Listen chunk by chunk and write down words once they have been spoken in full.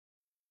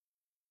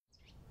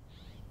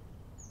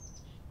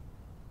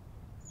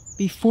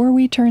Before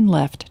we turn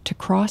left to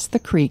cross the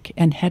creek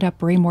and head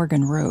up Ray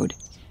Morgan Road,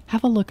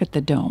 have a look at the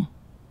dome.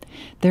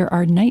 There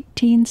are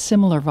 19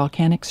 similar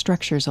volcanic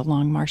structures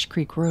along Marsh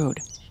Creek Road.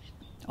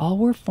 All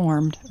were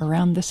formed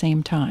around the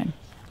same time.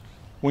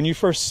 When you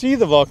first see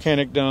the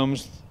volcanic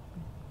domes,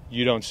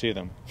 you don't see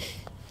them.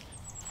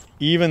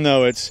 Even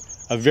though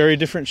it's a very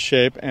different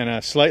shape and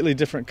a slightly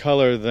different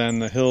color than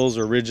the hills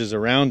or ridges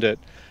around it,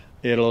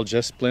 it'll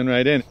just blend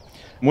right in.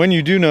 When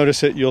you do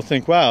notice it, you'll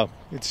think, wow,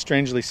 it's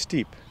strangely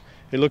steep.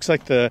 It looks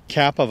like the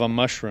cap of a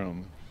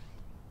mushroom.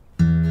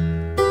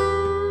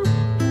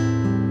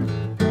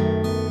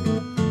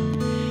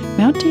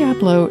 Mount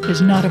Diablo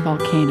is not a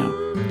volcano.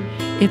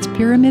 Its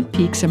pyramid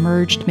peaks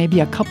emerged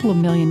maybe a couple of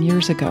million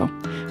years ago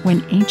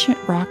when ancient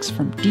rocks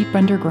from deep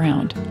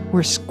underground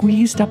were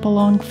squeezed up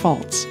along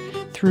faults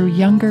through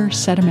younger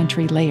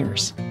sedimentary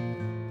layers.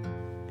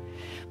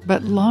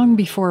 But long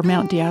before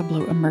Mount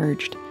Diablo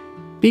emerged,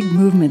 big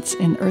movements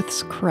in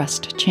Earth's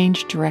crust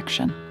changed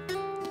direction.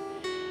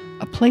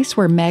 A place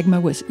where magma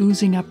was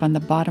oozing up on the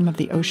bottom of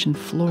the ocean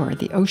floor,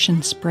 the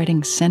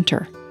ocean-spreading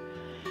center,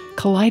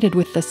 collided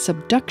with the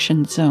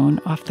subduction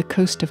zone off the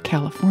coast of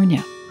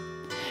California.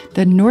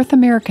 The North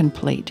American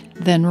plate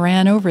then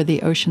ran over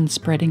the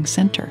ocean-spreading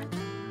center.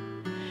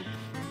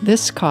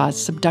 This caused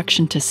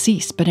subduction to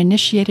cease, but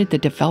initiated the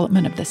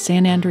development of the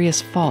San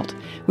Andreas Fault,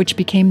 which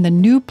became the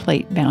new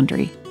plate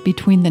boundary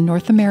between the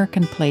North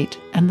American plate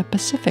and the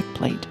Pacific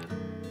plate.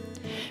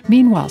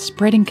 Meanwhile,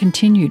 spreading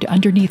continued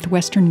underneath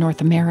western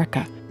North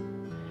America.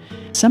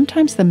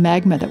 Sometimes the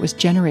magma that was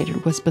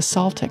generated was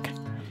basaltic,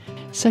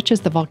 such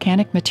as the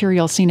volcanic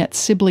material seen at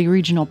Sibley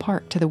Regional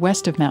Park to the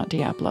west of Mount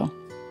Diablo.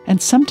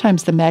 And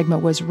sometimes the magma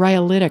was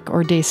rhyolitic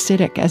or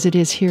dacitic, as it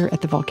is here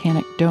at the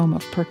Volcanic Dome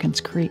of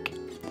Perkins Creek.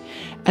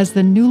 As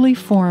the newly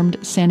formed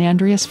San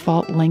Andreas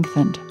Fault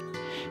lengthened,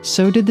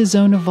 so did the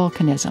zone of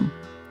volcanism,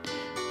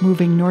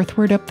 moving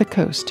northward up the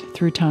coast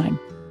through time.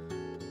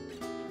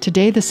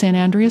 Today, the San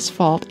Andreas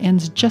Fault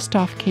ends just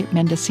off Cape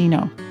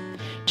Mendocino.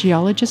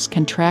 Geologists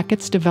can track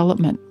its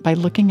development by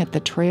looking at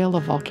the trail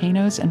of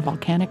volcanoes and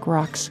volcanic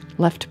rocks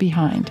left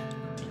behind.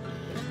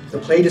 The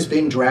plate is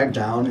being dragged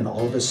down, and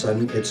all of a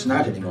sudden, it's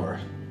not anymore.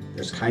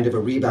 There's kind of a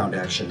rebound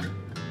action,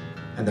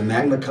 and the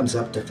magma comes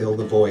up to fill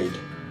the void.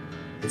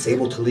 It's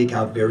able to leak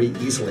out very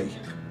easily.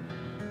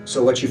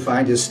 So what you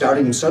find is,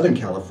 starting in Southern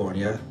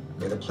California,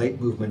 where the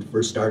plate movement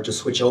first started to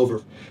switch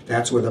over,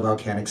 that's where the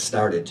volcanics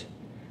started.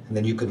 And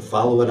then you can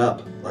follow it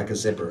up like a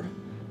zipper.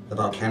 The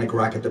volcanic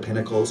rock at the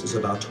pinnacles is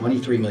about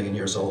 23 million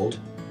years old.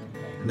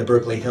 In the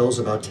Berkeley Hills,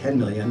 about 10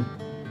 million.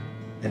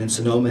 And in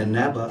Sonoma and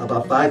Napa,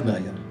 about 5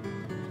 million.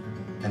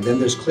 And then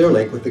there's Clear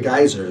Lake with the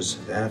geysers.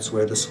 That's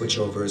where the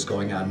switchover is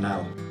going on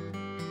now.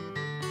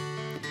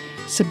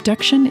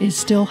 Subduction is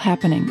still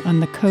happening on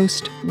the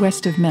coast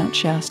west of Mount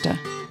Shasta,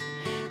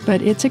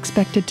 but it's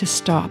expected to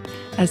stop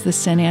as the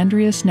San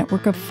Andreas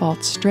network of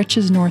faults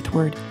stretches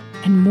northward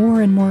and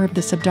more of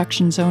the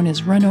subduction zone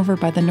is run over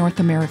by the North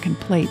American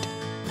plate.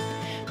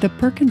 The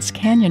Perkins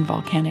Canyon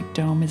Volcanic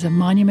Dome is a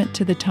monument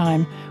to the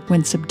time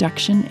when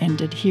subduction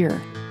ended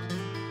here.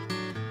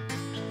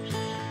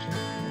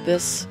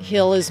 This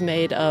hill is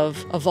made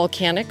of a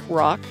volcanic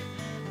rock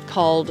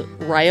called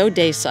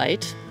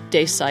rhyodacite,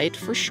 dacite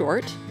for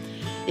short.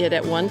 It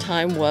at one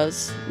time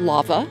was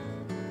lava,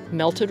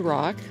 melted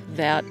rock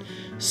that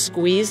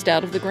squeezed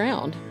out of the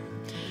ground.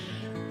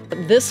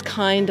 This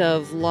kind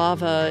of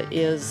lava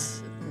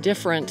is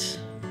different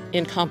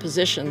in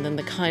composition than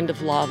the kind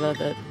of lava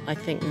that I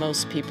think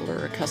most people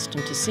are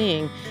accustomed to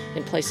seeing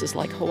in places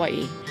like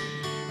Hawaii.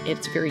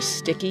 It's very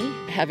sticky,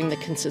 having the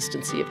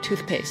consistency of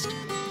toothpaste.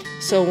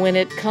 So when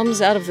it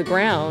comes out of the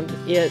ground,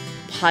 it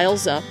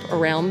piles up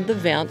around the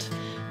vent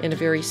in a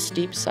very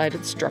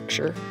steep-sided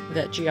structure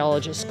that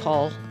geologists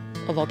call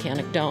a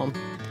volcanic dome.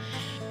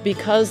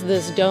 Because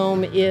this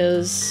dome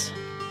is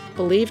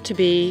believed to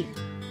be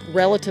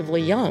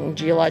relatively young,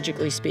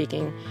 geologically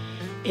speaking,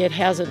 it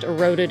hasn't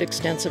eroded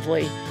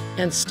extensively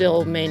and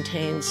still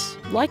maintains,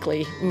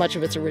 likely, much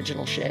of its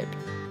original shape.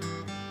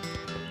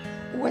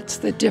 What's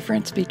the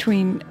difference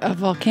between a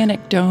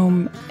volcanic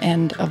dome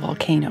and a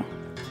volcano?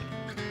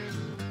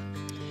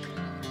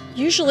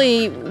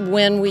 Usually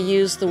when we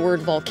use the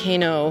word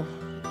volcano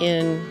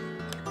in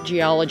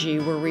geology,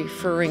 we're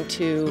referring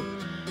to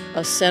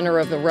a center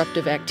of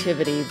eruptive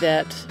activity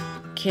that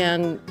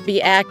can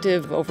be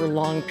active over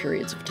long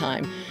periods of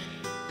time.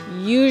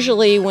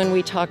 Usually when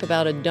we talk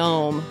about a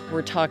dome,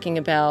 we're talking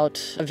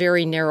about a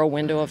very narrow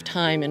window of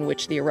time in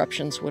which the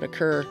eruptions would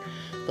occur.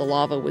 The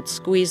lava would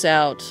squeeze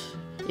out.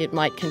 It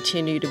might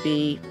continue to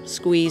be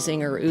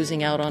squeezing or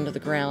oozing out onto the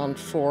ground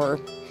for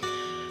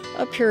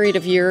a period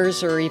of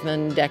years or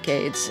even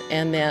decades,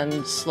 and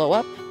then slow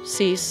up,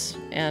 cease,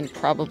 and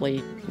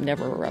probably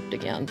never erupt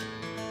again.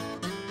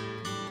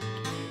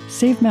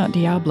 Save Mount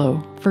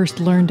Diablo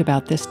first learned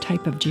about this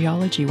type of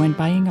geology when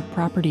buying a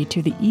property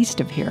to the east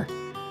of here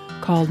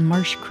called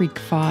Marsh Creek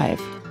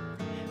 5,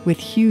 with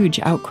huge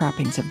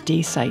outcroppings of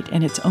dacite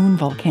and its own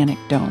volcanic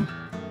dome.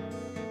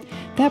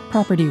 That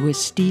property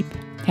was steep,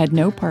 had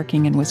no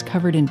parking and was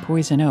covered in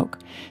poison oak,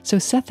 so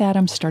Seth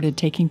Adams started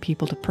taking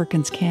people to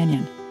Perkins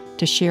Canyon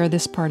to share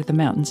this part of the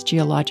mountain's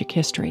geologic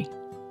history.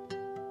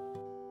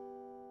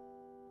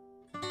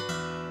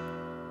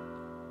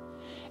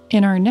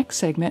 In our next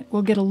segment,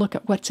 we'll get a look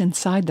at what's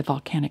inside the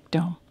volcanic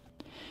dome.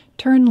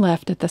 Turn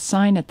left at the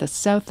sign at the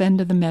south end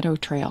of the meadow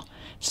trail.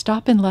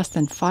 Stop in less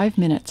than 5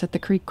 minutes at the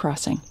creek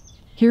crossing.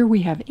 Here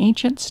we have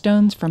ancient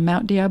stones from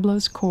Mount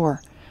Diablo's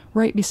core,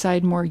 right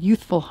beside more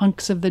youthful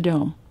hunks of the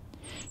dome.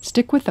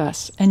 Stick with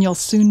us, and you'll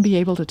soon be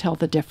able to tell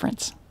the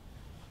difference.